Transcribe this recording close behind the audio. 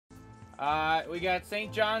We got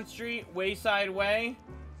St. John Street, Wayside Way,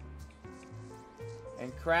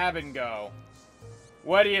 and Crab and Go.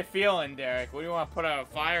 What are you feeling, Derek? What do you want to put out a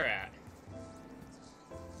fire at?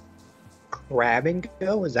 Grab and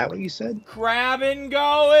Go? Is that what you said? Crab and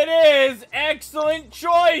Go it is! Excellent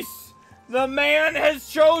choice! The man has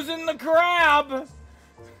chosen the crab!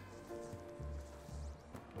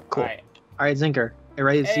 Cool. Alright, Zinker. You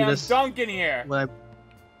ready to see this? Hey, I'm Duncan here. What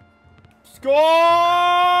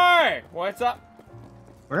Score! What's up?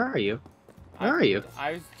 Where are you? Where are you?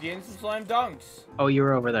 I was getting some slam dunks. Oh, you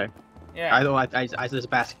were over there. Yeah. There's a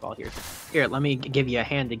basketball here. Here, let me give you a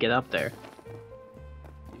hand to get up there.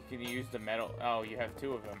 You can use the metal. Oh, you have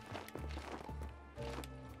two of them.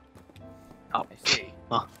 Oh. I see.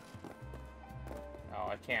 Oh. Oh,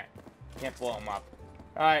 I can't. Can't blow them up.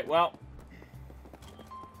 Alright, well.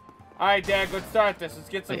 Alright, Dad, let's start this. Let's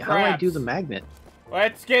get some crabs. How do I do the magnet?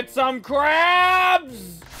 Let's get some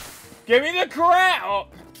crabs! Give me the crab! Oh.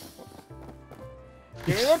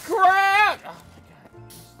 Give me the crab! Oh my god.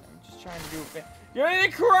 I'm just trying to do it. Give me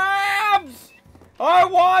the crabs! I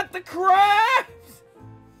want the crabs!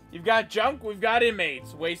 You've got junk, we've got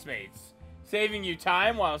inmates, waste mates. Saving you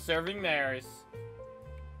time while serving theirs.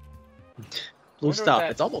 Blue stuff,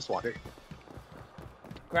 it's almost water.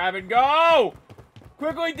 Grab and go!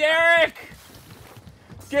 Quickly, Derek!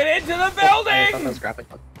 Get into the building! I thought I was grabbing.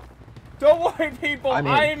 Don't worry, people.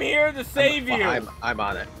 I am here to save you. I'm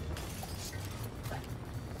on it.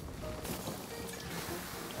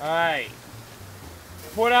 Alright.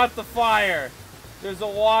 Put out the fire. There's a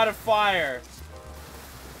lot of fire.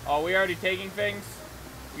 Oh, we already taking things?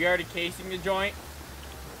 We already casing the joint?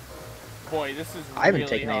 Boy, this is I haven't really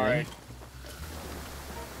taken hard. anything.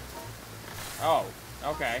 Oh,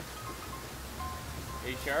 okay. Are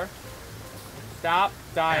you sure? Stop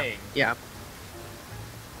dying. Yeah.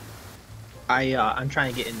 I'm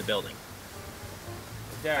trying to get in the building.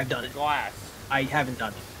 There, I've done it. Glass. I haven't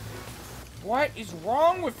done it. What is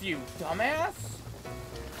wrong with you, dumbass?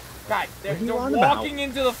 God, they're walking about?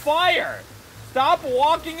 into the fire. Stop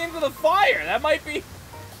walking into the fire. That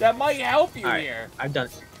might help you here. I've done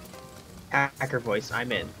it. Hacker voice,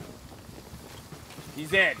 I'm in.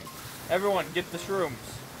 He's in. Everyone, get the shrooms.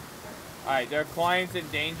 Alright, their client's in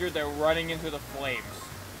danger. They're running into the flames.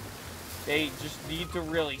 They just need to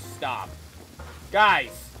really stop.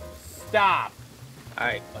 Guys, stop.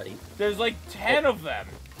 Alright, buddy. There's like 10 of them.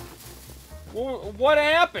 What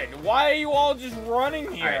happened? Why are you all just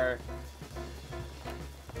running here?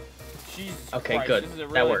 Jesus Okay, Christ, good. This is a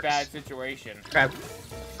That really works. bad situation.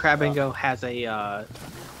 Crab and Go has a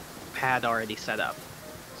pad already set up.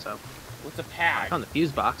 So. What's a pad? I found the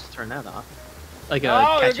fuse box. Turn that off. Like a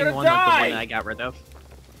die! catching one, like the one that I got rid of.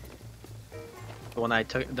 The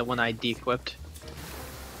one I de-equipped.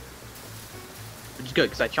 Which is good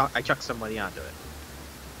because I chucked somebody onto it.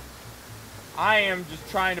 I am just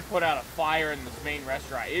trying to put out a fire in this main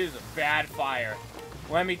restaurant. It is a bad fire.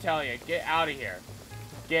 Let me tell you, get out of here.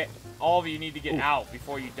 All of you need to get out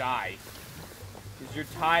before you die. Because your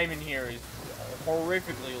time in here is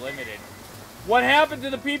horrifically limited. What happened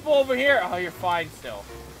to the people over here? Oh, you're fine still.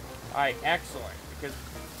 Alright, excellent. Because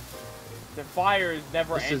the fire is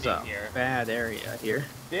never ending here. This is a bad area here.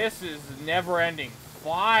 This is never-ending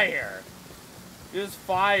fire. This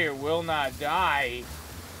fire will not die.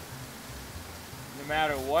 No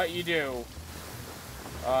matter what you do.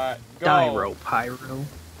 Go. Pyro, pyro.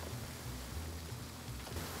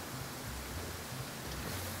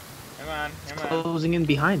 Come on, It's come on. closing in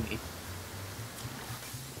behind me.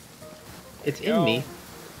 It's in me.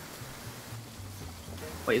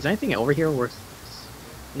 Wait, is there anything over here worth?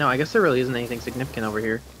 No, I guess there really isn't anything significant over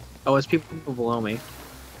here. Oh, it's people below me.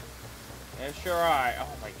 Yeah, sure are.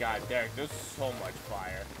 Oh my god, Derek, there's so much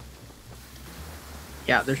fire.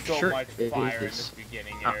 Yeah, there's so sure much it fire in is. this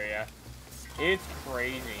beginning area. It's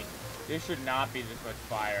crazy. There should not be this much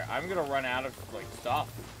fire. I'm gonna run out of, like, stuff.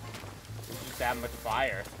 There's just that much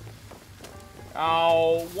fire.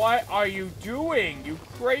 Oh, what are you doing, you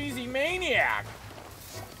crazy maniac?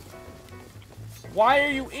 Why are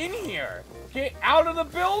you in here? Get out of the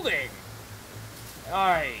building!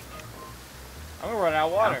 Alright. I'm gonna run out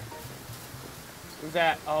of water. Who's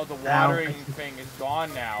that? Oh, the watering thing is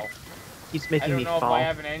gone now. He's making me fall. I don't know if I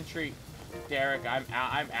have an entry. Derek, I'm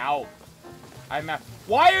out. I'm out.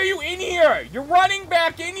 Why are you in here? You're running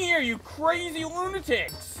back in here, you crazy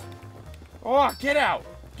lunatics! Oh, get out.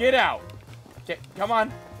 Get out. Come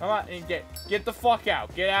on. Come on. And get the fuck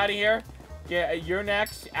out. Get out of here. You're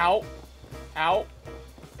next. Out. Out.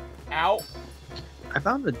 Out. I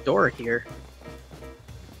found the door here.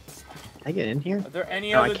 Can I get in here? Are there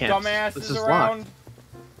any No, I other can't. dumbasses This is around? locked.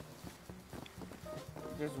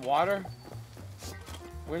 There's water?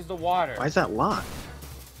 Where's the water? Why is that locked?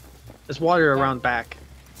 There's water around back.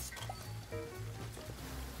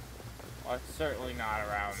 Well, it's certainly not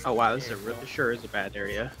around. Oh wow, this here, is a really so. sure is a bad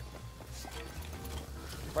area.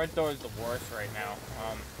 Front door is the worst right now.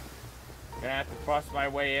 Gonna have to bust my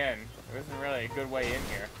way in. There isn't really a good way in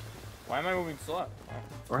here. Why am I moving slow? Oh,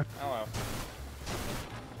 What? hello.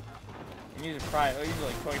 You need to try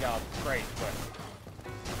usually $20 crate, but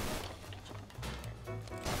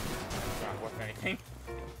that's not worth anything.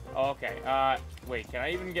 Okay, wait, can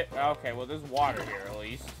I even get okay, well there's water here at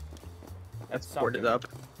least. That's boarded up.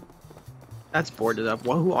 That's boarded up.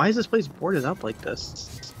 Why is this place boarded up like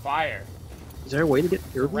this? Fire. Is there a way to get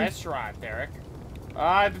through? Restaurant, Derek.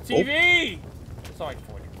 The TV! It's only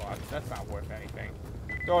 $40. That's not worth anything.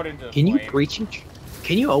 Throw it into the Can you flame. breaching?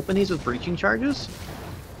 Can you open these with breaching charges?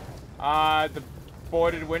 The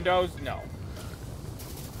boarded windows? No.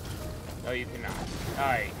 No, you cannot.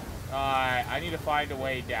 Alright. I need to find a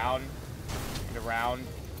way down and around.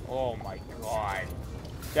 Oh my god.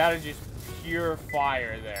 That is just pure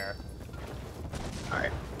fire there.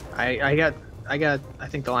 Alright. I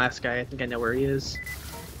think the last guy, I think I know where he is.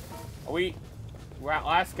 We're at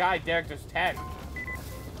last guy, Derek, there's 10.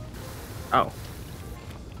 Oh.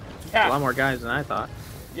 Yeah. A lot more guys than I thought.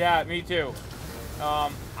 Yeah, me too.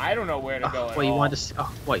 I don't know where to go at What, you all. wanted to?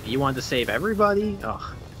 What, you wanted to save everybody?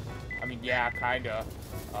 Oh. I mean, yeah, kinda.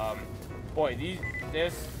 Boy,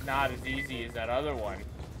 this not as easy as that other one.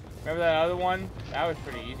 Remember that other one? That was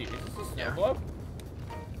pretty easy. Is this a snow globe?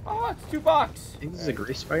 Oh, it's $2. I think this is a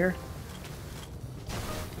grease fire.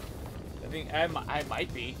 I think I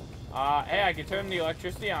might be. Hey, I can turn the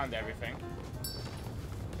electricity on to everything.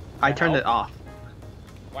 I turned it off.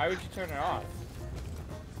 Why would you turn it off?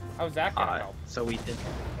 How's that gonna help? So we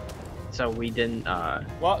didn't.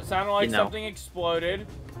 Well, it sounded like you know. something exploded.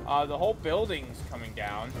 The whole building's coming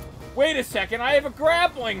down. Wait a second, I have a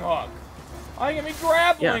grappling hook. I can be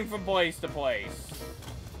grappling from place to place.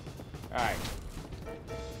 Alright.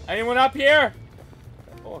 Anyone up here?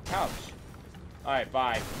 Oh, a couch. Alright,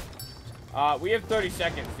 bye. We have 30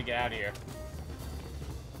 seconds to get out of here.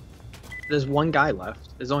 There's one guy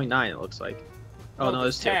left. There's only 9, it looks like. Oh no,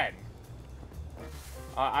 there's 2. 10.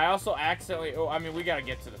 I also accidentally. Oh, I mean, we gotta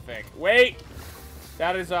get to the thing. Wait!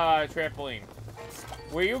 That is a trampoline.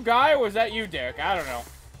 Were you a guy or was that you, Derek? I don't know.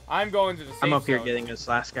 I'm going to the safe I'm up here zone. getting this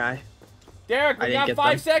last guy. Derek, we got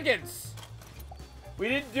 5 seconds! We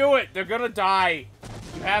didn't do it. They're gonna die.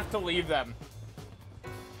 You have to leave them.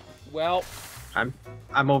 Well. I'm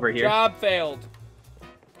over here. Job failed.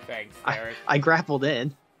 Thanks, Derek. I grappled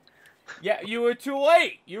in. Yeah, you were too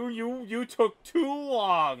late. You took too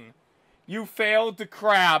long. You failed to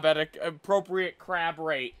crab at an appropriate crab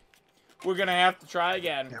rate. We're gonna have to try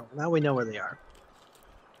again. Yeah, now we know where they are.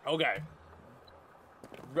 Okay.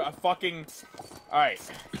 Fucking. Alright.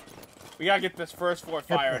 We gotta get this first floor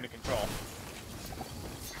fire under control.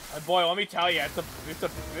 And boy, let me tell you, it's a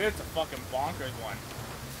fucking bonkers one.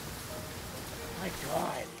 My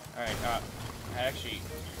god. Alright, actually,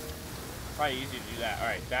 probably easy to do that.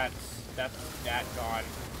 Alright, that's that gone.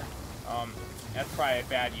 That's probably a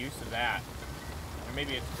bad use of that. Or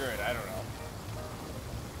maybe it's good, I don't know.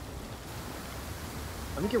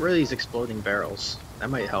 Let me get rid of these exploding barrels. That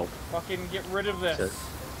might help. Fucking get rid of this.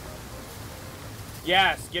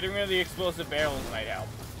 Yes, getting rid of the explosive barrels might help.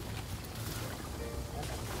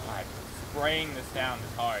 God, spraying this down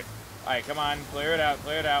is hard. Alright, come on, clear it out,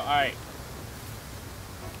 clear it out. Alright.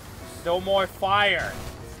 Still more fire.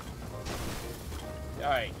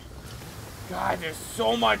 Alright. God, there's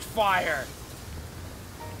so much fire.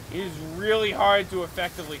 It is really hard to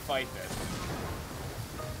effectively fight this.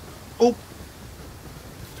 Oh!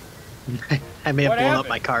 I may have What blown happened? up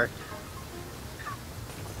my car.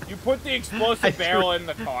 You put the explosive barrel in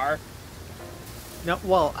the car? No,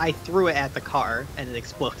 well, I threw it at the car and it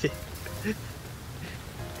exploded.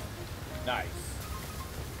 Nice.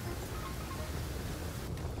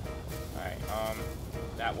 Alright,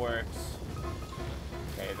 that works.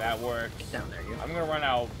 Okay, that works. Get down there, you. I'm gonna run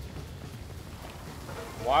out of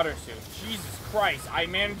water soon. Jesus Christ, I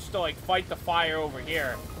managed to, like, fight the fire over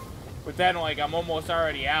here. But then, like, I'm almost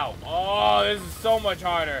already out. Oh, this is so much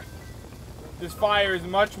harder. This fire is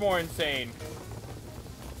much more insane.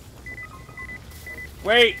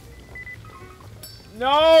 Wait!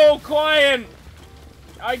 No, client!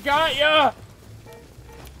 I got ya!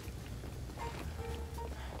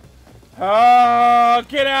 Oh,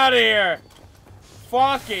 get out of here!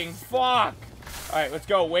 Fucking fuck! Alright, let's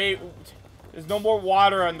go. Wait. There's no more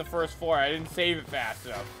water on the first floor. I didn't save it fast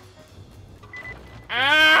enough.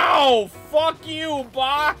 Ow! Fuck you,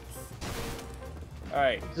 box!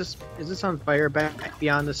 Alright. Is this on fire back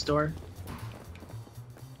beyond the store?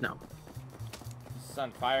 No. It's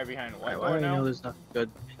on fire behind what Why door do I know now? there's nothing good?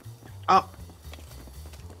 Oh!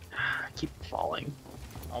 I keep falling.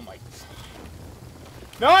 Oh my.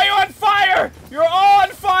 No, you're on fire! You're all on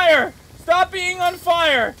fire! Stop being on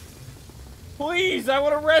fire! Please, I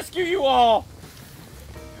want to rescue you all!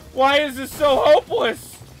 Why is this so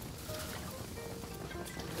hopeless?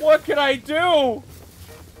 What can I do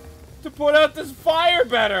to put out this fire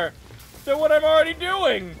better than what I'm already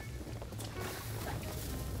doing?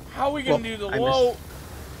 How are we gonna do the low?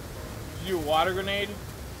 Did you do a water grenade?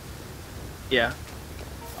 Yeah.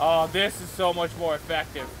 Oh, this is so much more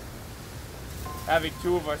effective. Having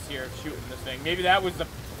two of us here shooting this thing. Maybe that was the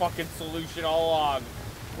fucking solution all along.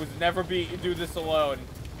 Was never do this alone.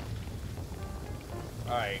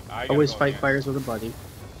 Alright, I gotta Always go fight again. fires with a buddy.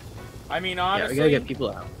 I mean, Yeah, honestly. we gotta get people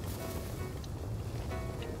out.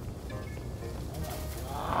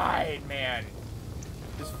 Oh my god, man.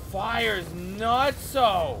 This fire is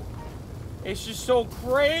nutso. It's just so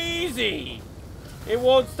crazy. It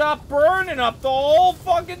won't stop burning up the whole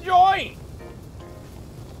fucking joint.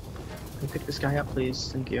 Can you pick this guy up,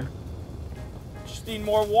 please? Thank you. Just need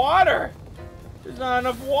more water. There's not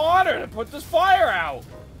enough water to put this fire out.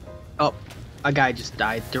 Oh, a guy just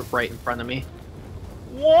died right in front of me.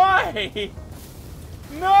 Why?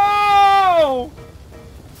 No!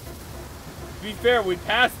 To be fair, we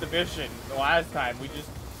passed the mission the last time. We just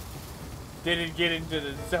didn't get into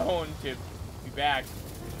the zone to be back.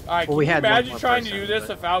 Alright, Well, can we you had one imagine more trying to do person, this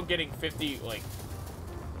but- without getting 50, like...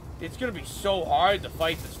 It's gonna be so hard to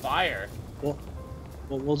fight this fire. Well,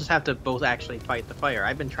 we'll just have to both actually fight the fire.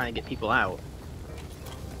 I've been trying to get people out.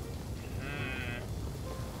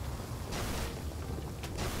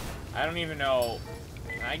 I don't even know.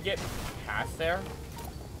 Can I get past there?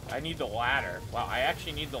 I need the ladder. Wow, I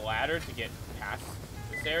actually need the ladder to get past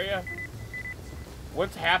this area?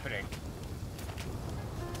 What's happening?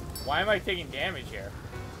 Why am I taking damage here?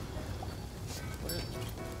 What is...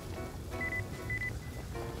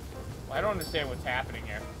 Well, I don't understand what's happening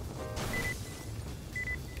here.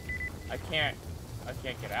 I can't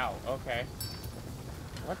get out. Okay.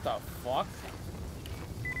 What the fuck?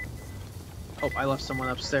 Oh, I left someone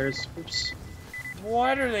upstairs. Oops.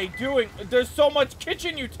 What are they doing? There's so much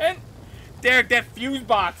kitchen utensil. Derek, that fuse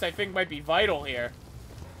box I think might be vital here.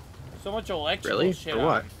 So much electrical Really? shit For on.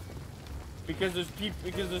 what? Because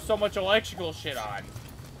there's so much electrical shit on.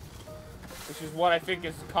 Which is what I think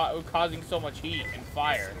is causing so much heat and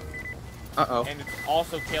fire. Uh-oh. And it's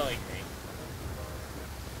also killing me.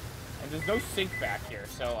 And there's no sink back here,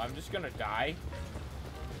 so I'm just gonna die.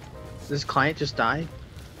 Did this client just die?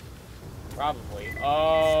 Probably.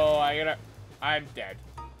 Oh, I'm dead.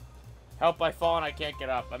 Help, I've fallen, I can't get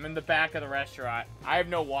up. I'm in the back of the restaurant. I have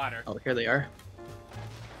no water. Oh, here they are.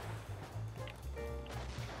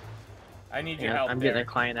 I need your Yeah, help. I'm getting a Derek.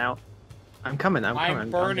 client out. I'm coming. I'm coming.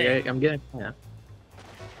 burning. I'm getting. Yeah.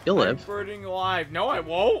 You'll I'm live. burning alive. No, I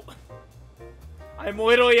won't. I'm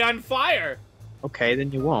literally on fire. Okay,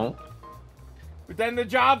 then you won't. But then the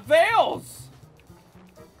job fails.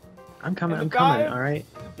 I'm coming. And I'm the coming. guy- All right.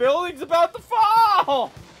 The building's about to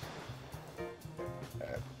fall.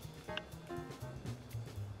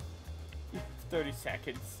 30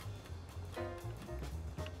 seconds.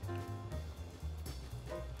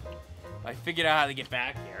 I figured out how to get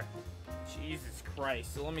back here. Jesus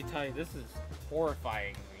Christ. So let me tell you, this is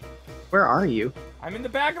horrifying me. Where are you? I'm in the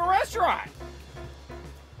back of a restaurant.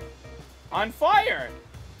 On fire.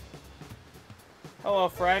 Hello,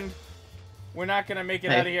 friend. We're not gonna make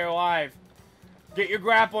it Hey. out of here alive. Get your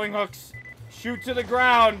grappling hooks. Shoot to the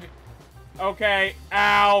ground. Okay.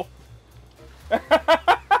 Ow.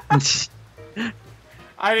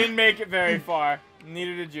 I didn't make it very far.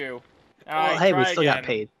 Neither did you. Well, hey, we try still again. got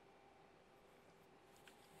paid.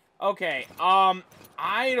 Okay,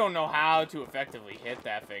 I don't know how to effectively hit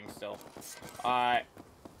that thing still. I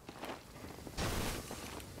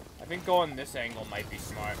think going this angle might be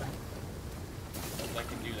smart. I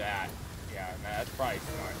can do that. Yeah, that's probably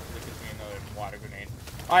smart. That gives me another water grenade.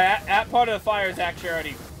 Alright, that part of the fire is actually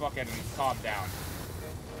already fucking calmed down.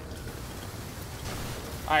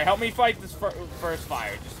 Alright, help me fight this first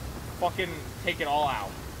fire. Just fucking take it all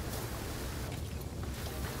out.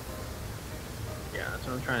 Yeah, that's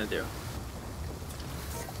what I'm trying to do.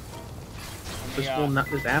 Let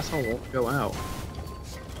me, This asshole won't go out.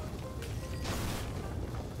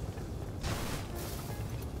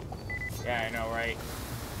 Yeah, I know, right?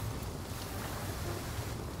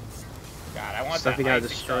 God, I want Stuff that you gotta ice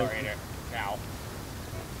destroy. accelerator now.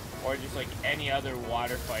 Or just like any other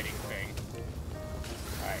water fighting thing.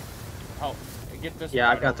 Alright. Oh, get this. Yeah,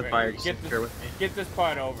 part I've got the over fire here. extinguisher with me. Get this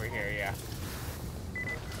part over here, yeah. This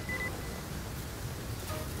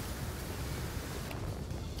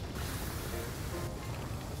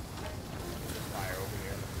fire over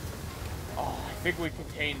here. Oh, I think we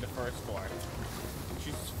contained the first floor.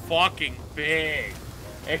 She's fucking big.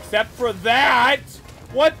 Except for that!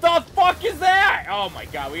 What the fuck is that? Oh my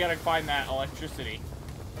god, we gotta find that electricity.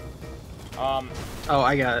 Oh,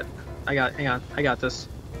 I got it. Hang on. I got this.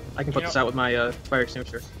 I can put this out with my fire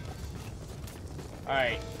extinguisher.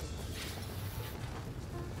 Alright.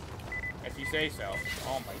 If you say so.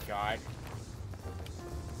 Oh my god.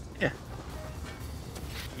 Yeah.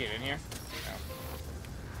 Get in here? No.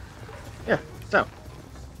 Yeah, so.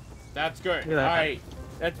 That's good. That. Alright.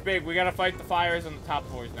 That's big. We gotta fight the fires on the top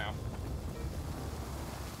floors now.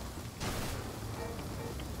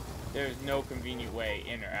 There's no convenient way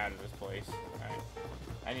in or out of this place. Alright.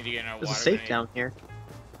 I need to get another water. There's a safe down here.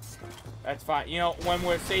 That's fine. You know, when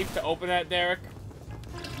we're safe to open that, Derek,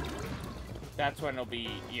 that's when it'll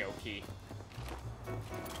be, you know, key.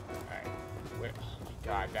 Alright. Oh my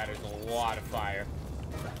god, that is a lot of fire.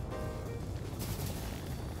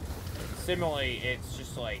 Similarly, it's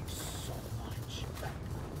just like so much.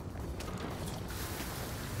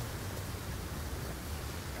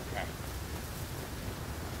 Okay.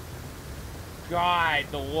 God,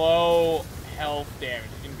 the low health damage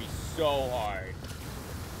is gonna be so hard.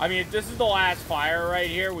 I mean, if this is the last fire right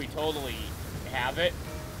here, we totally have it.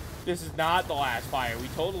 This is not the last fire. We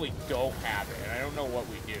totally don't have it, and I don't know what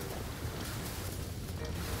we do.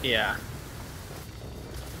 Yeah.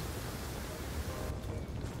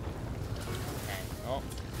 Okay. Oh.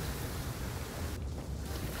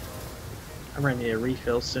 I'm gonna need a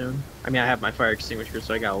refill soon. I mean, I have my fire extinguisher,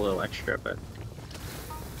 so I got a little extra, but...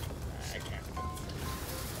 I can't. I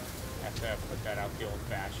have to put that out the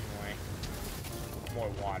old-fashioned way. More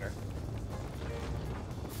water.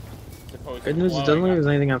 Good news, it doesn't look like there's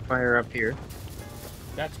anything on fire up here.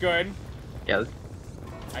 That's good. Yeah.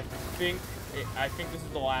 I think this is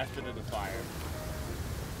the last bit of the fire.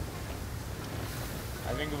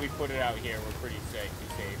 I think if we put it out here, we're pretty safe.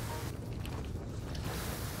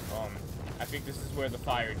 I think this is where the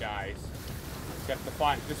fire dies. Except the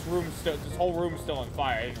fire. This whole room's still on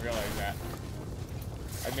fire. I didn't realize that.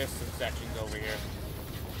 I missed some sections over here.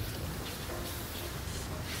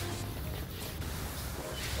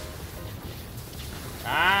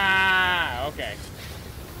 Ah, okay.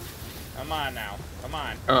 Come on now. Come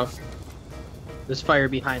on. Oh. There's fire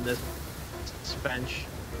behind this bench.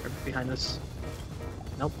 Or behind this.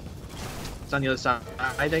 Nope. It's on the other side,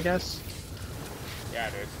 I guess. Yeah,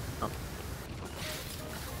 it is. Oh.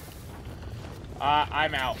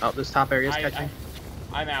 I'm out. Oh, this top area is catching.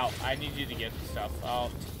 I'm out. I need you to get the stuff.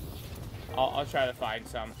 I'll try to find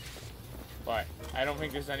some. But I don't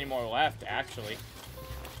think there's any more left, actually.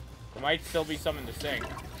 There might still be some in the sink.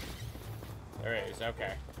 There is,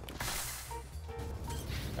 okay.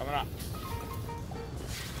 Coming up.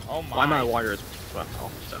 Oh my. Well, I'm out of water as well,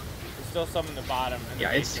 so. There's still some in the bottom.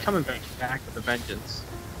 Yeah, it's coming back with a vengeance.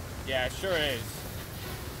 Yeah, it sure is.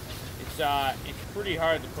 It's pretty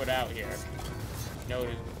hard to put out here.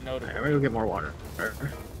 Notably. Alright, I'm gonna go get more water.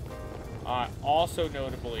 Also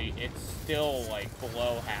notably, it's still like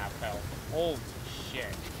below half health. Holy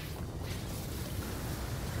shit.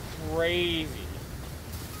 Crazy.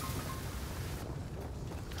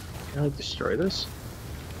 Can I like destroy this?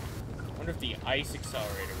 I wonder if the ice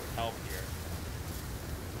accelerator would help here.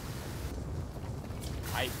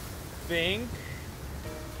 I think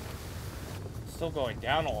it's still going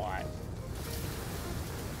down a lot.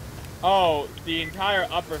 Oh, the entire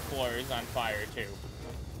upper floor is on fire too.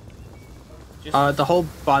 The whole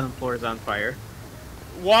bottom floor is on fire.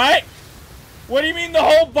 What? What do you mean the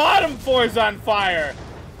whole bottom floor is on fire?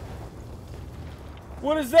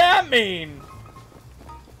 What does that mean?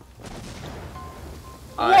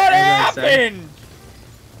 What happened?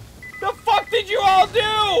 The fuck did you all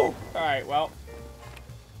do? Alright, well.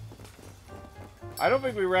 I don't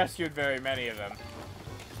think we rescued very many of them.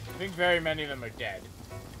 I think very many of them are dead.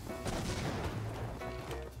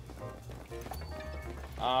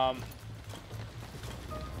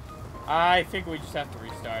 I think we just have to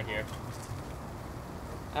restart here.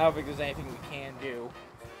 I don't think there's anything we can do.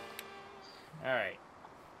 Alright.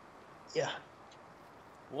 Yeah.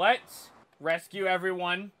 Let's rescue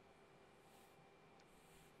everyone.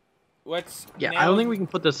 Let's Yeah, I don't think we can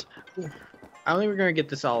put this... I don't think we're gonna get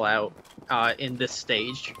this all out in this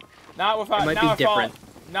stage. Not with our, it might be different.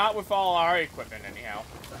 Not with all our equipment, anyhow.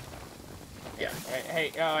 Yeah.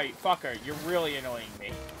 Hey, fucker, you're really annoying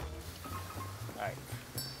me. Alright.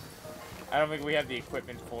 I don't think we have the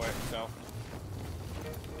equipment for it, so...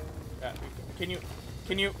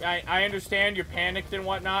 I understand you're panicked and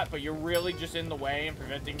whatnot, but you're really just in the way and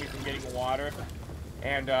preventing me from getting water.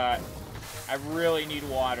 And, I really need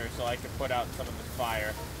water so I can put out some of this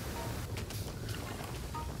fire.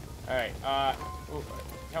 Alright, ooh,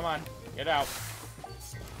 come on, get out.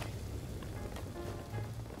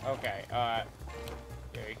 Okay, there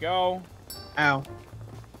you go. Ow.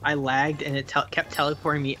 I lagged and it kept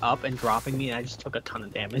teleporting me up and dropping me, and I just took a ton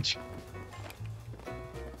of damage.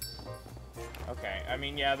 Okay, I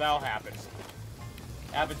mean, yeah, that'll happen.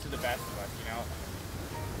 Happens to the best of us, you know?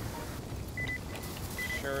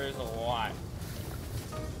 Sure is a lot.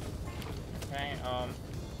 Okay,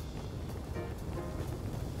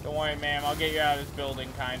 don't worry, ma'am, I'll get you out of this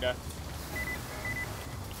building, kinda.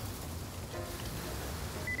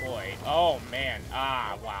 Boy, oh, man,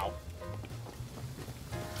 ah, wow.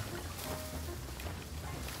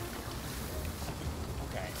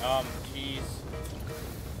 Jeez.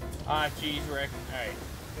 Ah, jeez, Rick. Alright.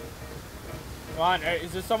 Come on,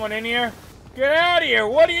 is there someone in here? Get out of here!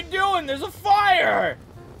 What are you doing? There's a fire!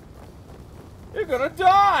 You're gonna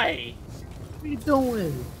die! What are you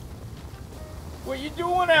doing? What are you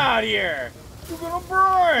doing out here? You're gonna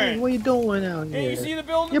burn! Hey, what are you doing out here? Hey, you see the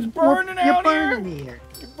building's burning out You're burning here?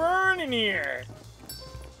 You're burning here!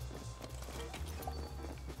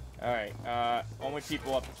 Alright, only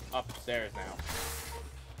people upstairs now.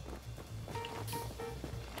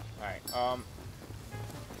 Alright,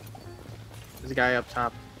 there's a guy up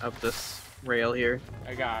top of this rail here.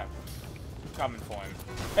 I got coming for him.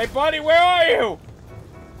 Hey, buddy, where are you?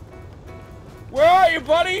 Where are you,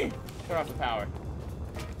 buddy? Turn off the power.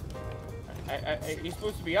 He's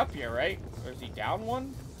supposed to be up here, right? Or is he down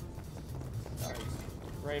one? Oh,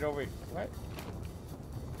 he's right over. What?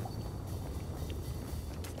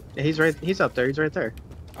 Yeah, he's right. He's up there. He's right there.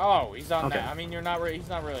 Oh, he's on Okay. that. I mean, you're not. He's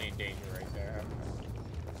not really in danger right there.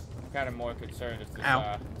 I'm kind of more concerned if this.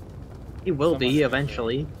 Ow. He will be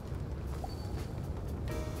eventually.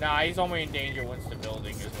 Nah, he's only in danger once the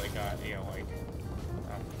building is like, you know, like.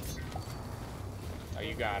 Oh,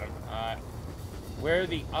 you got him. Where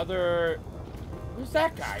the other? Who's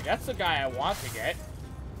that guy? That's the guy I want to get.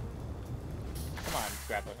 Come on,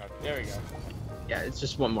 grappling hook. There we go. Yeah, it's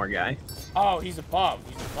just one more guy. Oh, he's above.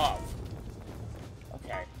 He's above.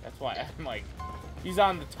 Okay, that's why I'm like, he's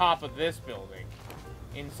on the top of this building,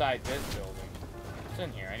 inside this building. It's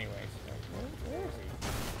in here, anyways. Where is he?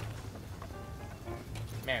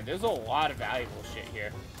 Man, there's a lot of valuable shit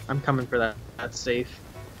here. I'm coming for that. That's safe.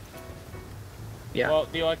 Yeah. Well,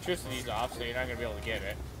 the electricity's off, so you're not gonna be able to get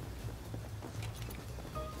it.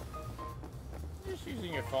 You're just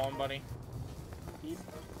using your phone, buddy. Beep.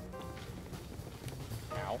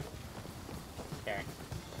 Ow. Okay.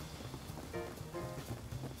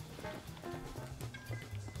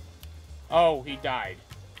 Oh, he died.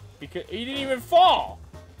 Because he didn't even fall!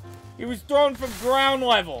 He was thrown from ground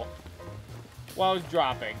level while he was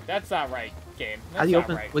dropping. That's not right, game. That's How do you not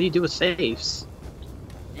open? right. What do you do with safes?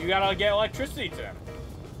 You gotta get electricity to them.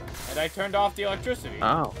 And I turned off the electricity.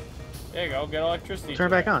 Oh. There you go, get electricity Turn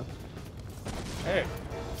it back on. Hey.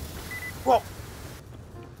 Whoa.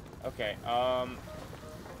 Okay,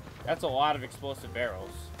 that's a lot of explosive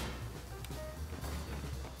barrels.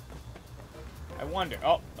 I wonder.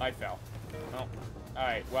 Oh, I fell. Oh.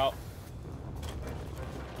 Alright, well.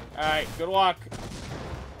 Alright, good luck.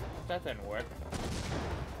 That didn't work.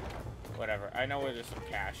 Whatever. I know where there's some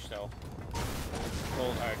cash, so.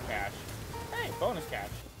 Gold, cash. Hey, bonus cash.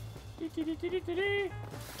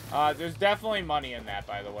 There's definitely money in that,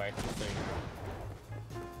 by the way. Just so you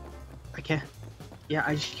know. I can't. Yeah,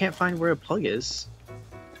 I just can't find where a plug is.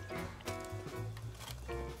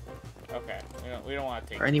 Okay, we don't want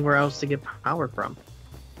to take. Or anywhere else to get power from.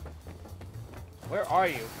 Where are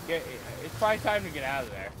you? It's probably time to get out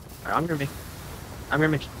of there. Alright, I'm gonna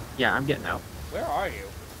make. Yeah, I'm getting out. Where are you?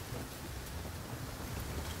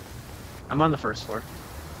 I'm on the first floor.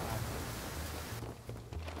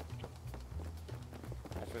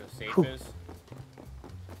 That's where the safe Whew. is.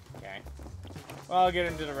 Okay. Well, I'll get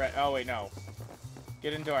into the oh wait, no.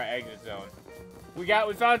 Get into our exit zone. We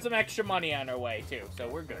found some extra money on our way too, so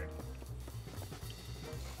we're good.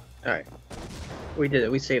 Alright. We did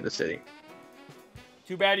it. We saved the city.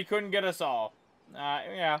 Too bad you couldn't get us all.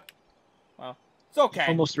 Yeah. Well, it's okay.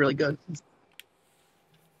 Almost really good.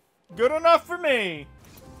 Good enough for me.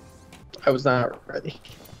 I was not ready.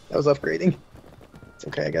 I was upgrading. It's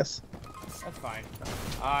okay, I guess. That's fine.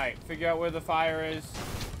 Alright, figure out where the fire is.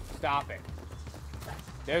 Stop it.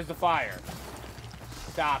 There's the fire.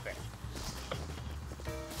 Stop it.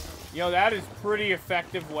 You know, that is a pretty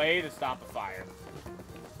effective way to stop a fire.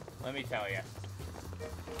 Let me tell you.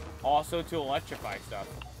 Also to electrify stuff.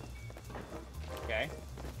 Okay.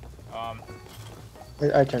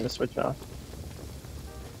 I turned the switch off.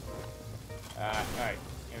 Alright.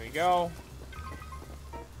 Here we go.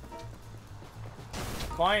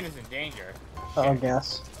 Client is in danger. Oh, Shit.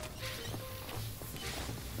 gas.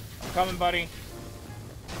 I'm coming, buddy.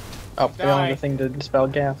 Oh, Don't they don't have die. the thing to dispel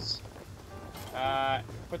gas.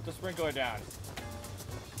 Put the sprinkler down.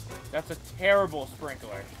 That's a terrible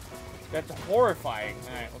sprinkler. That's horrifying.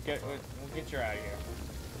 Alright, we'll get you out of here.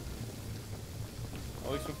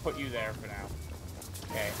 At least we'll put you there for now.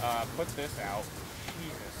 Okay, put this out.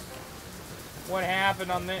 Jesus. What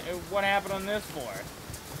happened on this? What happened on this floor?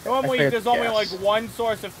 Normally there's only like one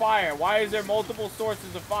source of fire. Why is there multiple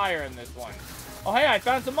sources of fire in this one? Oh hey, I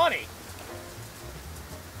found some money.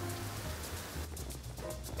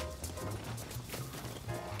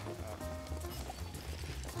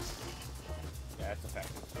 Yeah, that's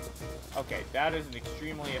effective. Okay, that is an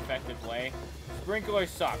extremely effective way. Sprinkler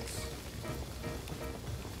sucks.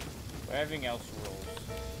 But everything else rules.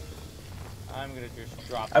 I'm gonna just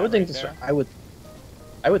drop that I would think right there.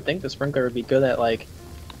 I would think the sprinkler would be good at like,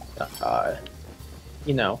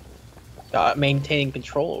 you know, maintaining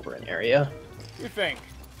control over an area. You think?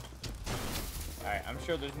 Alright, I'm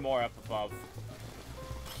sure there's more up above.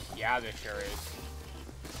 Yeah, there sure is.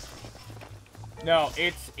 No,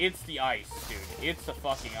 it's the ice, dude. It's the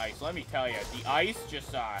fucking ice. Let me tell you, the ice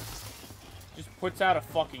just puts out a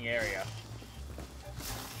fucking area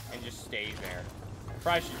and just stays there.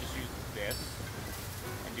 Probably should just use this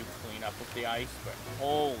and do cleanup with the ice, but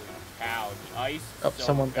holy cow, the ice is so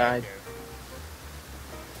someone effective.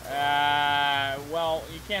 Well,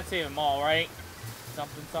 you can't save them all, right?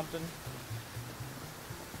 Something.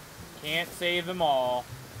 Can't save them all.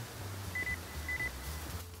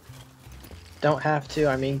 Don't have to.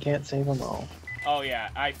 I mean, can't save them all. Oh yeah,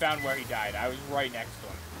 I found where he died. I was right next to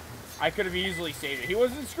him. I could have easily saved it. He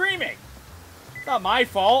wasn't screaming. It's not my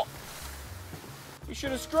fault. He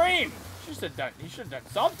should have screamed. He should have done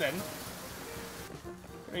something.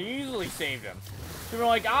 Could have easily saved him. Should have been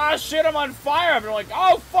like, ah shit, I'm on fire. I've been like,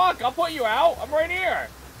 oh fuck, I'll put you out. I'm right here.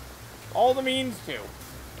 All the means to.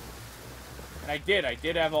 And I did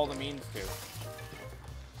have all the means to.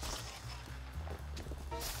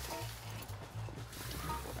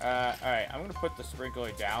 Alright, I'm gonna put the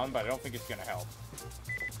sprinkler down, but I don't think it's gonna help.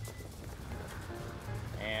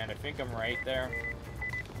 And I think I'm right there.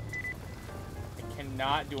 I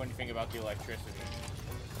cannot do anything about the electricity.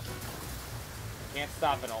 Can't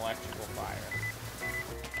stop an electrical fire.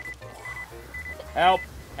 Help!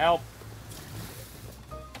 Help!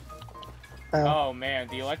 Oh man,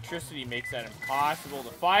 the electricity makes that impossible to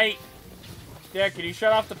fight! Yeah, can you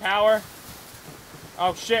shut off the power?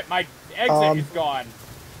 Oh shit, my exit is gone.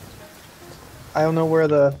 I don't know where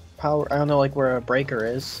the power. I don't know like where a breaker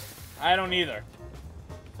is. I don't either.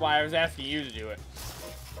 That's why I was asking you to do it.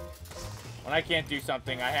 When I can't do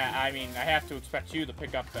something, I have to expect you to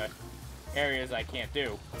pick up the areas I can't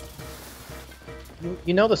do.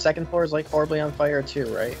 You know the second floor is like horribly on fire too,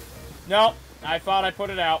 right? No, I thought I put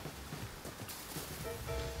it out.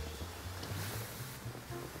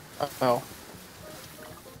 Oh.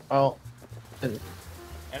 Oh. And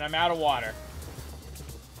I'm out of water.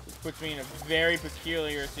 This puts me in a very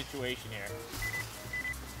peculiar situation here.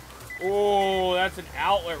 Ooh, that's an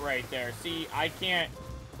outlet right there. See, I can't...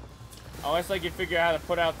 Unless I can figure out how to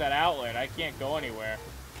put out that outlet, I can't go anywhere.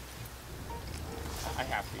 I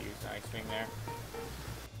have to use the ice thing there.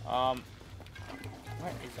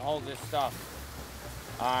 What is all this stuff?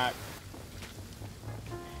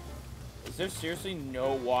 Is there seriously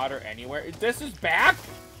no water anywhere? This is back?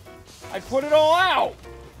 I put it all out!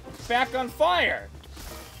 It's back on fire!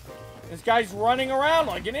 This guy's running around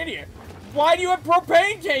like an idiot. Why do you have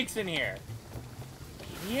propane tanks in here?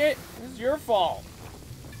 Idiot, this is your fault.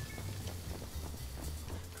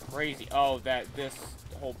 Crazy. Oh, this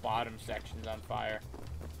whole bottom section's on fire.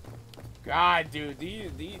 God, dude,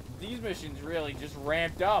 these missions really just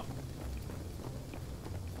ramped up.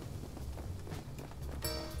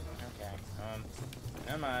 Okay,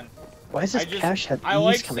 come on. Why is this cache have I E's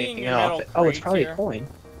like coming off it? Oh, it's probably a coin.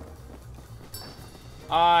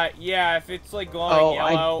 Yeah, if it's like glowing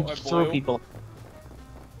yellow or blue. Throw people.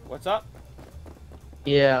 What's up?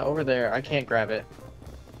 Yeah, over there. I can't grab it.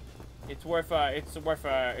 It's worth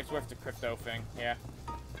the crypto thing. Yeah,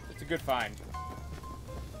 it's a good find.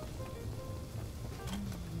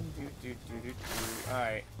 All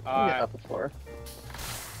right. Get up the floor.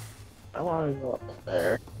 I want to go up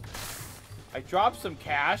there. I dropped some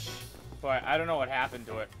cash, but I don't know what happened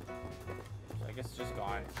to it. So I guess it's just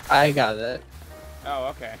gone. I got it. Oh,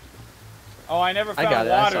 okay. Oh, I never found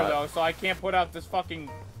water though, so I can't put out this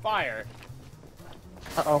fucking fire.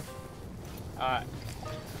 Uh-oh.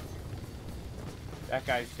 That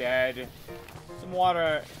guy's dead. Some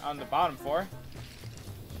water on the bottom floor.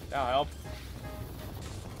 That'll help.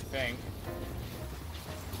 I think.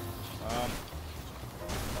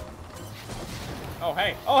 Oh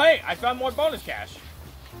hey! Oh hey! I found more bonus cash.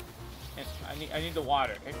 And I need the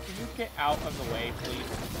water. Can you get out of the way, please?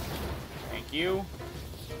 Thank you.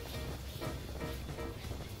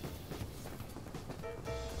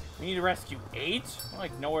 We need to rescue 8? We're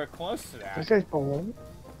like nowhere close to that. This guy's alone.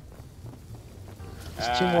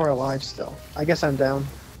 There's 2 more alive still. I guess I'm down.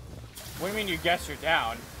 What do you mean you guess you're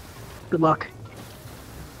down? Good luck.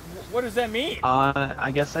 What does that mean?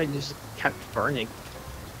 I guess I just kept burning.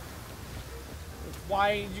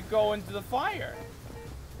 Why did you go into the fire?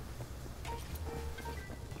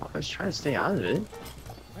 I was trying to stay out of it.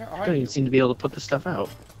 Where I are don't you? even seem to be able to put the stuff out.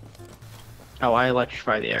 Oh, I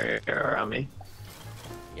electrified the area around me.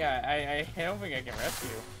 Yeah, I don't think I can rescue.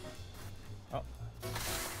 Oh.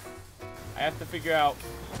 I have to figure out...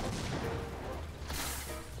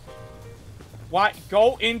 Why?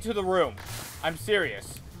 Go into the room. I'm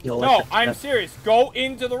serious. No, I'm serious. Go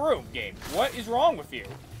into the room, Gabe. What is wrong with you?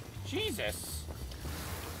 Jesus.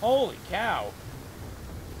 Holy cow.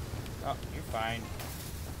 Oh, you're fine.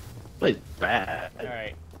 It's bad.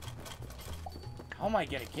 Alright. How am I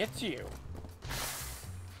gonna get to you?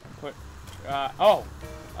 Put, oh.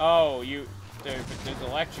 Oh, there's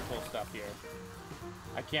electrical stuff here.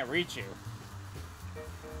 I can't reach you.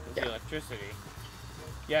 There's the electricity.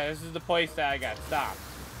 Yeah, this is the place that I got stopped.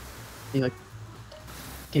 Can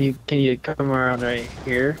you come around right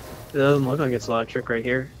here? It doesn't look like it's electric right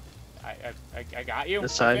here. I got you.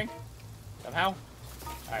 This side. I think. Somehow.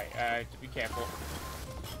 Alright, be careful.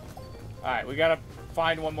 Alright, we gotta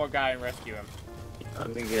find one more guy and rescue him.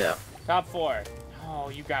 Let me get out. Top 4. Oh,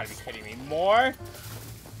 you gotta be kidding me. More?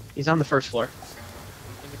 He's on the first floor.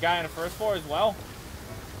 There's a guy on the first floor as well?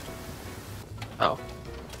 Oh.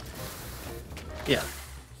 Yeah.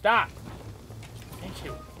 Stop! Thank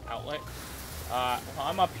you, outlet. Well,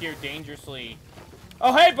 I'm up here dangerously.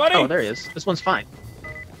 Oh, hey, buddy! Oh, there he is. This one's fine.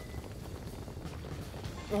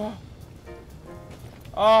 Oh.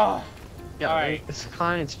 Oh. Yeah, Alright. this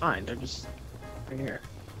client's fine. They're just right here.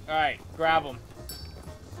 Alright, grab them.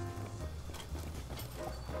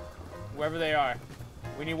 Wherever they are.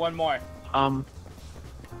 We need one more. Come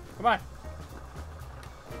on.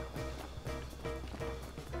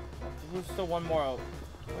 There's still one more.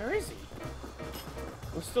 Where is he?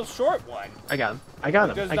 We're still short one. I got him. I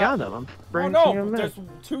got him. I got him. I'm Oh bringing no, him in. there's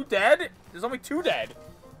 2 dead? There's only 2 dead.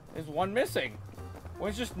 There's 1 missing.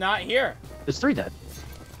 One's just not here. There's 3 dead.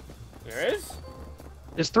 There is?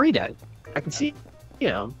 There's 3 dead. I can see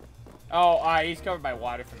him. Oh, he's covered by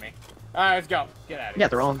water for me. Alright, let's go. Get out of here. Yeah,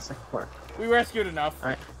 they're all on the second floor. We rescued enough.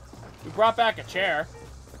 Alright. We brought back a chair.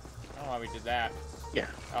 I don't know why we did that. Yeah.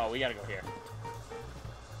 Oh, we gotta go here.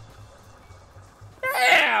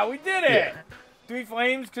 Yeah, we did it! Yeah. 3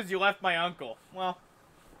 flames because you left my uncle. Well,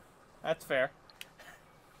 that's fair.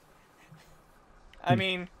 I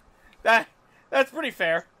mean, that's pretty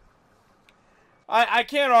fair. I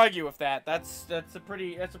can't argue with that. That's a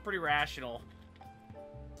pretty rational.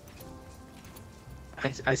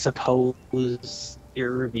 I suppose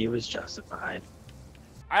your review is justified.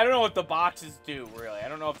 I don't know what the boxes do, really. I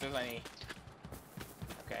don't know if there's any...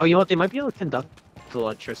 Okay. Oh, you know what? They might be able to conduct the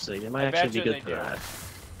electricity. They might I actually be betcha good for they do. that.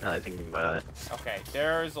 Now that I think about it. Okay,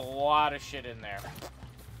 there's a lot of shit in there.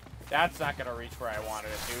 That's not gonna reach where I wanted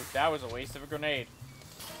it to. That was a waste of a grenade.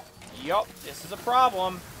 Yup, this is a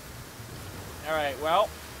problem. Alright, well.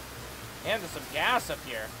 And there's some gas up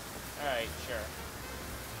here. Alright, sure.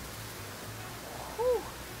 Whew.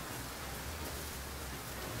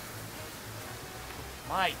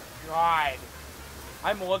 My god.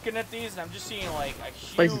 I'm looking at these and I'm just seeing like a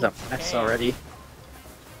huge Place is a mess tank. already.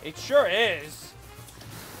 It sure is.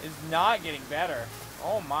 It's not getting better.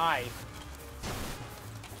 Oh my.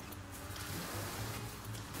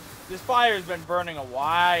 This fire has been burning a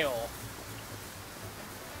while.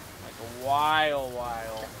 Like a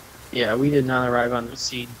while. Yeah, we did not arrive on the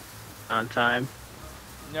scene on time.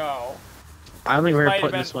 No. I don't think we Might were have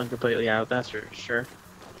putting been- this one completely out, that's for sure.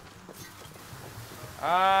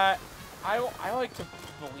 I like to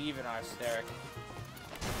believe in us, Derek.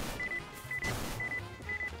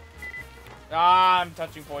 Ah, I'm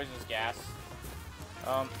touching poisonous gas.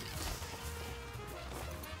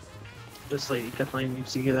 This lady definitely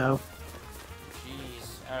needs to get out.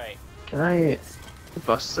 Jeez. Alright. Can I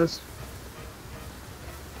bust this?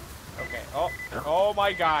 Okay. Oh. No. Oh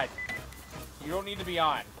my god. You don't need to be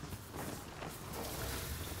on.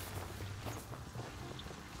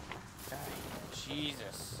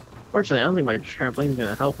 Jesus. Fortunately, I don't think my trampoline's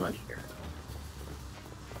gonna help much here.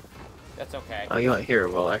 That's okay. Oh, you might hear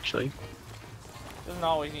it well, actually. Doesn't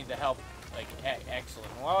always need to help, like, excellent.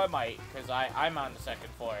 Well, it might, because I'm on the 2nd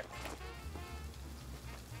floor.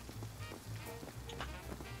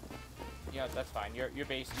 Yeah, that's fine. You're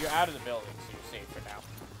out of the building, so you're safe for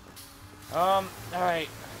now. Alright.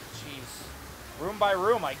 Jeez. Room by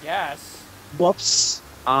room, I guess. Whoops.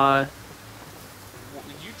 Did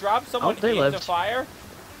you drop someone they into lived. fire?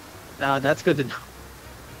 That's good to know.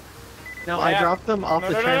 No, Yeah. I dropped them off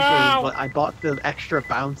the No. trampoline, but I bought the extra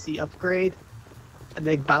bouncy upgrade. And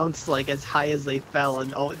they bounced, like, as high as they fell,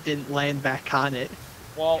 and it didn't land back on it.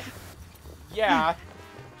 Well, yeah.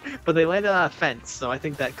 But they landed on a fence, so I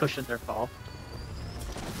think that cushioned their fall.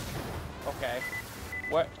 Okay.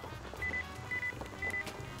 What?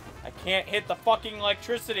 I can't hit the fucking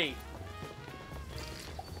electricity.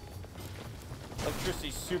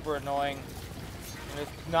 Electricity's super annoying. And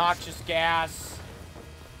it's noxious gas.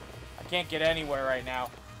 I can't get anywhere right now.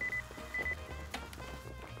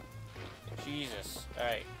 Jesus.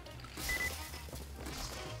 Alright.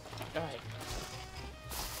 Alright.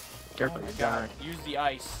 Careful, Oh my you God. die. Use the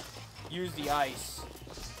ice. Use the ice.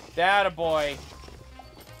 That a boy.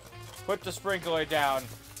 Put the sprinkler down.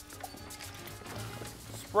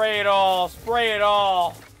 Spray it all. Spray it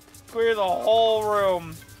all. Clear the whole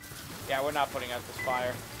room. Yeah, we're not putting out this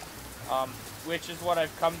fire. Which is what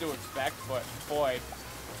I've come to expect, but boy.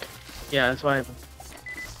 Yeah, that's why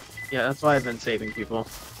I've been saving people.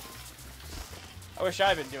 I wish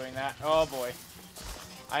I'd been doing that. Oh boy.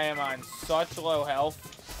 I am on such low health.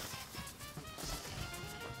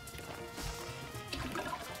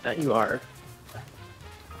 That you are.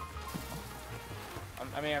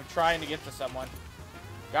 I'm trying to get to someone.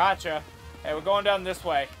 Gotcha. Hey, we're going down this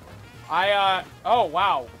way. Oh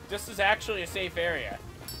wow. This is actually a safe area.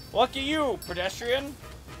 Lucky you, pedestrian.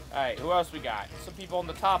 Alright, who else we got? Some people on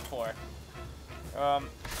the top floor.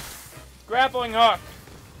 Grappling hook.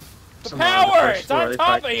 The Someone on the power! first It's floor, on they top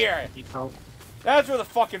of probably here! need help. That's where the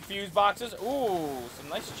fucking fuse box is. Ooh, some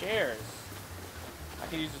nice chairs. I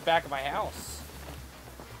could use this back of my house.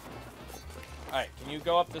 Alright, can you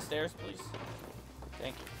go up the stairs, please?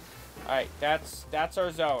 Thank you. Alright, that's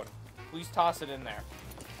our zone. Please toss it in there.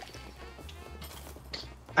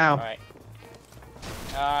 Ow. Alright.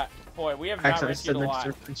 Boy, we have not Accidentally rescued stood a next lot.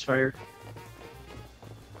 to Prince Fire.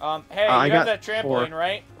 Hey, I you have got that trampoline, 4.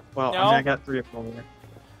 right? Well, No? I mean, I got 3 of them here.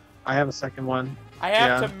 I have a second one. I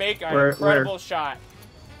have Yeah. to make an Where- incredible shot.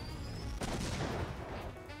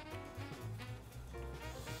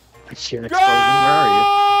 I see an explosion. Where are you?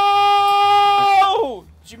 Go!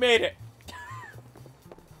 She made it.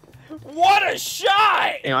 What a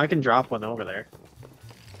shot! You know, I can drop one over there.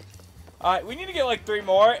 We need to get like 3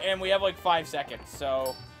 more, and we have like 5 seconds,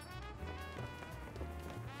 so...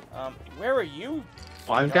 where are you?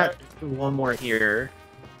 Well, I've got one more here.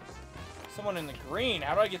 Someone in the green.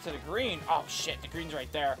 How do I get to the green? Oh, shit. The green's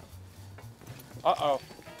right there. Uh-oh.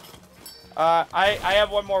 I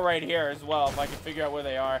have one more right here as well, if I can figure out where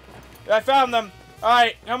they are. I found them. All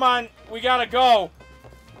right, come on. We gotta go.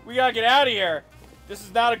 We gotta get out of here. This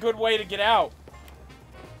is not a good way to get out.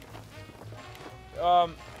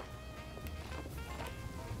 I'm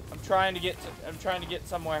trying to get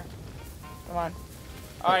somewhere. Come on.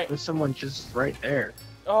 All right. There's someone just right there.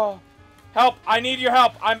 Oh, help! I need your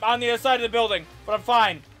help. I'm on the other side of the building, but I'm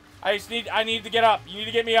fine. I need to get up. You need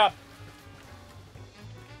to get me up.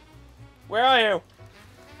 Where are you?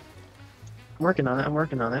 I'm working on it. I'm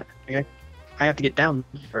working on it. Okay. I have to get down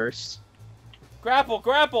first. Grapple,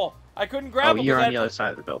 grapple! I couldn't Oh, grapple. you're on the other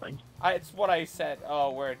side of the building. It's what I said.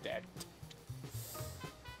 Oh, we're dead.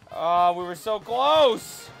 Oh, we were so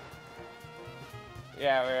close.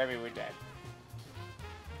 Yeah, we're dead.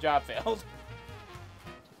 Job failed.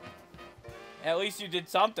 At least you did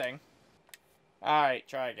something. All right,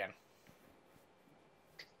 try again.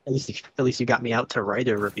 At least you got me out to write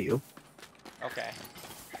a review. Okay.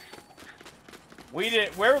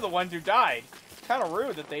 We're the ones who died. Kind of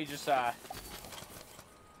rude that they just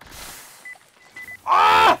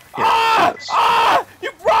Ah! Yeah,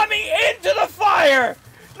 You brought me into the fire,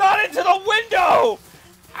 not into the window.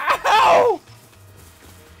 Ow!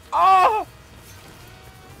 Ah!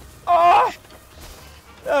 Ah!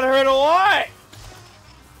 That hurt a lot.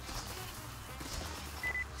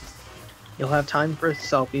 You'll have time for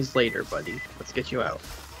selfies later, buddy. Let's get you out.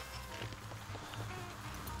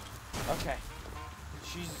 Okay.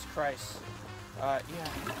 Jesus Christ. Yeah.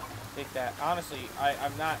 Take that. Honestly,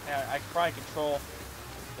 I'm not. I can probably control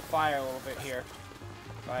the fire a little bit here.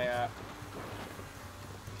 I'm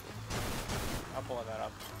pulling that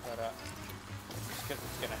up, but just because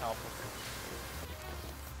it's gonna help.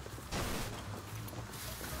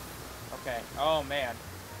 Okay. Oh man.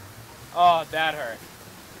 Oh, that hurt.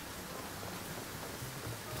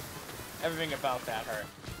 Everything about that hurt.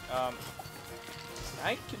 Can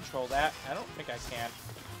I control that? I don't think I can.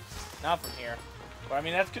 Not from here. But I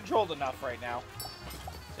mean, that's controlled enough right now.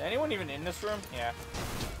 Is anyone even in this room? Yeah.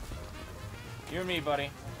 You and me, buddy.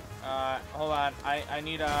 Hold on. I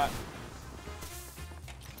need a...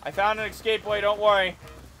 I found an escape way, don't worry.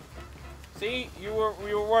 See? You were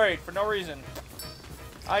worried for no reason.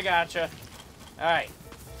 I gotcha. Alright.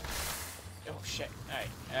 Oh, shit.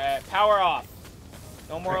 Alright. Power off.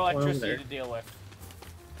 No more electricity to deal with.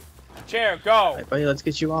 Chair, go! Alright, buddy, let's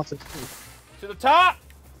get you off the team. To the top!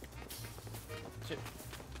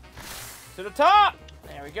 To the top!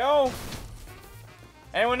 There we go.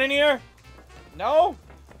 Anyone in here? No?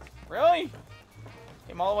 Really?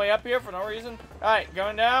 Came all the way up here for no reason? Alright,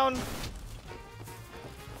 going down.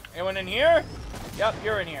 Anyone in here? Yep,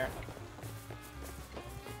 you're in here.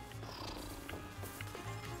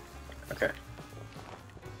 Okay.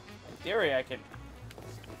 In theory, I can...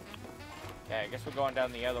 Okay, I guess we're going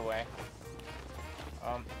down the other way.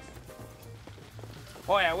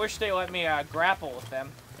 Boy, I wish they let me grapple with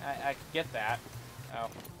them. I could get that. Oh.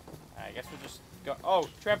 I guess we'll just go... Oh,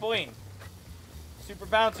 trampoline. Super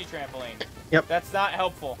bouncy trampoline. Yep. That's not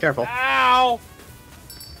helpful. Careful. Ow!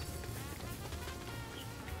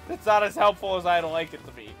 That's not as helpful as I'd like it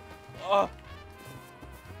to be. Ugh.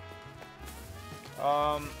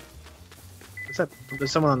 What's up?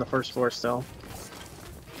 There's someone on the first floor still.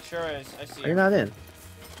 It sure is. I see. You're not in.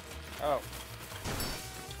 Oh.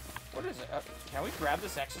 What is it? Can we grab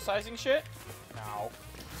this exercising shit? No.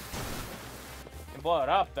 Can blow it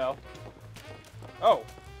up, though. Oh.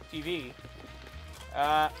 TV.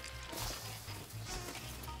 I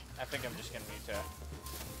think I'm just gonna need to...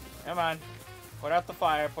 Come on. Put out the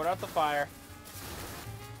fire. Put out the fire.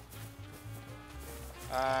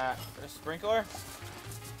 A sprinkler?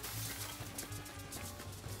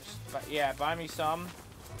 Yeah, buy me some.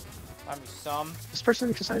 Buy me some. This person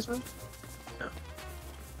exercise room? No.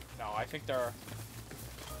 No, I think they're...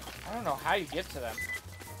 I don't know how you get to them,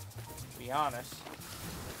 to be honest.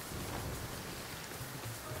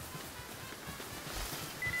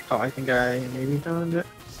 Oh, I think I maybe found it.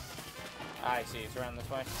 I see, it's around this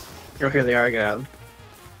way. Oh, here they are, I got them.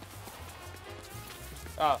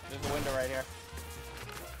 Oh, there's a window right here.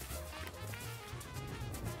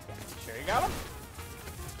 Sure you got them?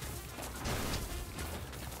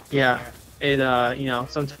 Yeah, it, you know,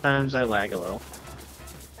 sometimes I lag a little.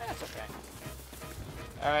 That's okay.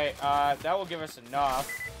 Alright, that will give us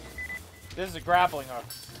enough. This is a grappling hook,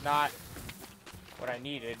 not what I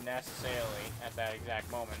needed necessarily at that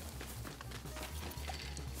exact moment.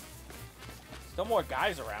 Still more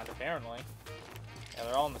guys around, apparently. Yeah,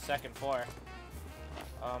 they're all on the second floor.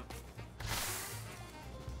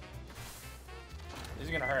 This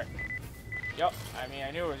is gonna hurt. Yup, I mean,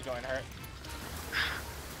 I knew it was going to hurt.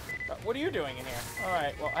 What are you doing in here?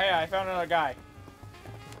 Alright, well, hey, I found another guy.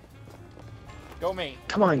 Go me.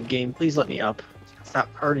 Come on, game, please let me up.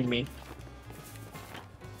 Stop hurting me.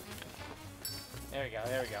 There we go,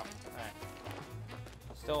 there we go. Alright.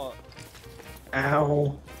 Still...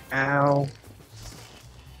 Ow. Ow.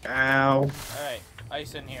 Ow. Alright,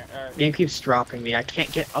 ice in here. Game keeps dropping me. I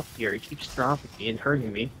can't get up here. It keeps dropping me and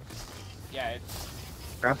hurting me. Yeah, it's...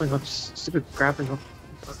 Grappling hooks. Stupid grappling hook.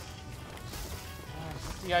 Put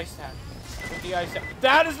the ice down. Put the ice down.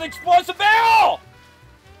 That is an explosive barrel!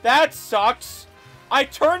 That sucks! I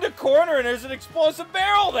turned a corner and there's an explosive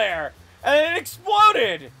barrel there! And it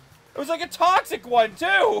exploded! It was like a toxic one,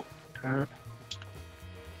 too!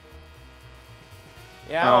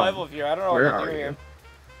 Yeah, I live with you. I don't know what to do here.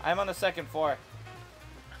 I'm on the second floor.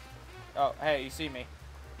 Oh, hey, you see me.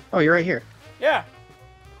 Oh, you're right here. Yeah.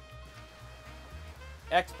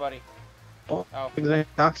 X, buddy. Oh, Oh. because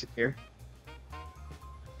toxic here.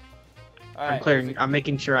 All I'm clearing. I'm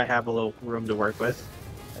making sure I have a little room to work with.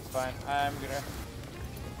 That's fine. I'm gonna...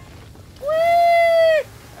 Whee!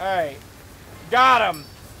 Alright. Got him!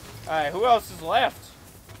 Alright, who else is left?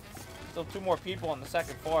 Still 2 more people on the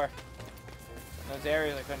second floor. In those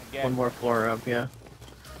areas I couldn't get. One more floor up, yeah.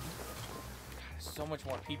 So much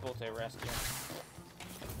more people to rescue.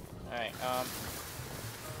 Alright,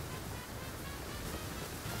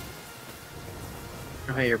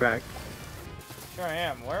 Oh, hey, you're back. Sure I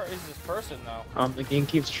am. Where is this person, though? The game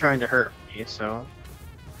keeps trying to hurt me, so...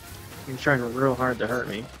 He's trying real hard to hurt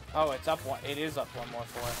me. Oh, it's up one. It is up one more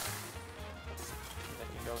floor. I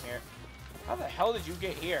can go here. How the hell did you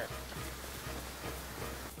get here?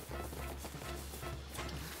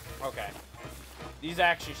 Okay. These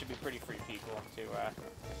actually should be pretty free people to,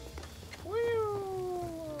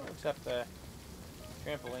 woo! Except the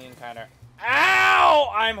trampoline kind of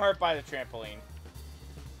Ow! I'm hurt by the trampoline.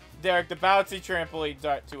 Derek, the bouncy trampolines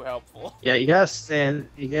aren't too helpful. Yeah, you gotta stand.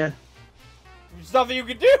 You gotta. There's nothing you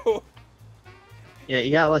can do. Yeah,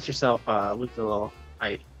 you gotta let yourself lose a little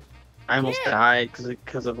height. I almost Yeah. died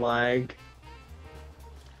because of lag.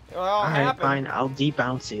 Well, Alright, fine. I'll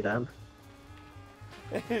de-bouncy them.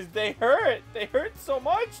 They hurt. They hurt so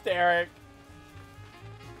much, Derek.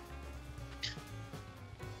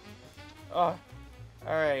 Oh,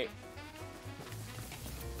 alright.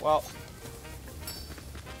 Well,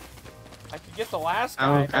 I could get the last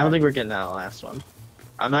guy. I don't think we're getting that last one.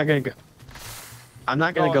 I'm not gonna go. I'm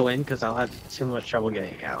not gonna go in because I'll have too much trouble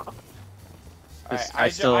getting out. 'Cause Alright, I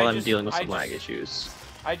still am just- dealing with I some just- lag issues.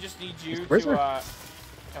 I just need you Where's to, our-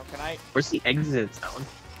 Oh, can I? Where's the exit zone?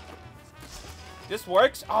 This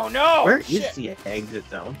works? Oh, no! Where Shit. is the exit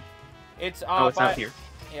zone? It's, Oh, it's out here.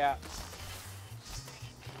 Yeah.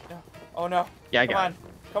 No. Oh, no. Yeah, I Come got on. it.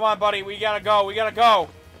 Come on, buddy. We gotta go. We gotta go.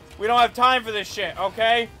 We don't have time for this shit,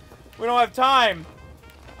 okay? We don't have time.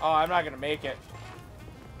 Oh, I'm not gonna make it.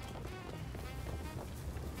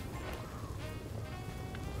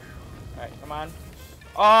 Alright, come on.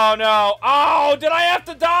 Oh, no. Oh, did I have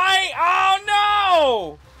to die?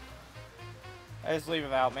 Oh, no! I just leave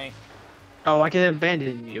without me. Oh, I can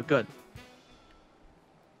abandon you. Good.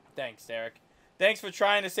 Thanks, Derek. Thanks for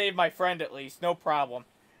trying to save my friend, at least. No problem.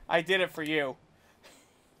 I did it for you.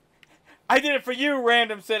 I did it for you,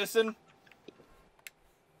 random citizen.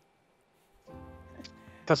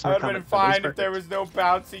 Customer I would have been comment, fine if there was no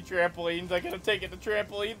bouncy trampolines. I could have taken the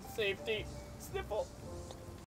trampoline safety. Sniffle.